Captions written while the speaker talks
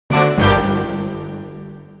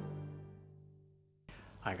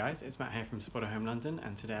Hi guys, it's Matt here from Spotahome London,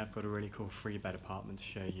 and today I've got a really cool 3-bed apartment to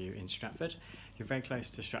show you in Stratford. You're very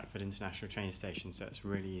close to Stratford International train station, so it's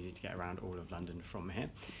really easy to get around all of London from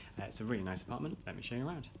here. It's a really nice apartment. Let me show you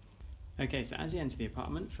around. Okay, so as you enter the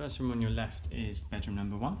apartment, first room on your left is bedroom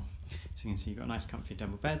number 1. So you can see you've got a nice comfy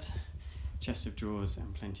double bed, chest of drawers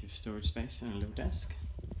and plenty of storage space and a little desk.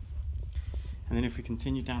 And then if we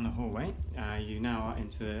continue down the hallway, you now are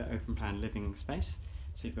into the open plan living space.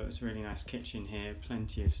 So you've got this really nice kitchen here,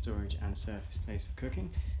 plenty of storage and surface space for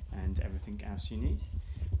cooking and everything else you need.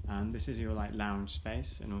 This is your lounge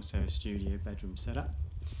space and also a studio bedroom setup.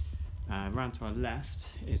 Round to our left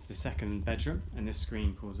is the second bedroom, and this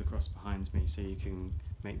screen pulls across behind me so you can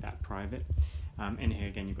make that private. In here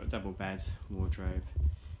again you've got double bed, wardrobe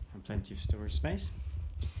and plenty of storage space.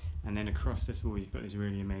 And then across this wall you've got these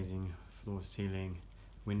really amazing floor-to-ceiling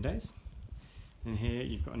windows. And here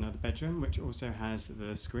you've got another bedroom which also has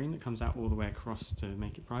the screen that comes out all the way across to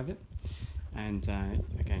make it private. And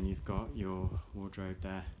again you've got your wardrobe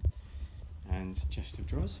there and chest of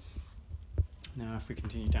drawers. Now if we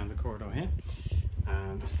continue down the corridor here,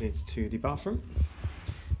 this leads to the bathroom.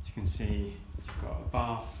 As you can see you've got a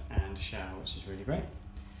bath and a shower, which is really great.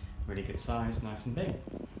 Really good size, nice and big.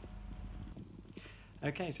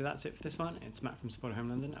 Okay, so that's it for this one. It's Matt from Spotahome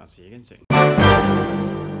London. I'll see you again soon.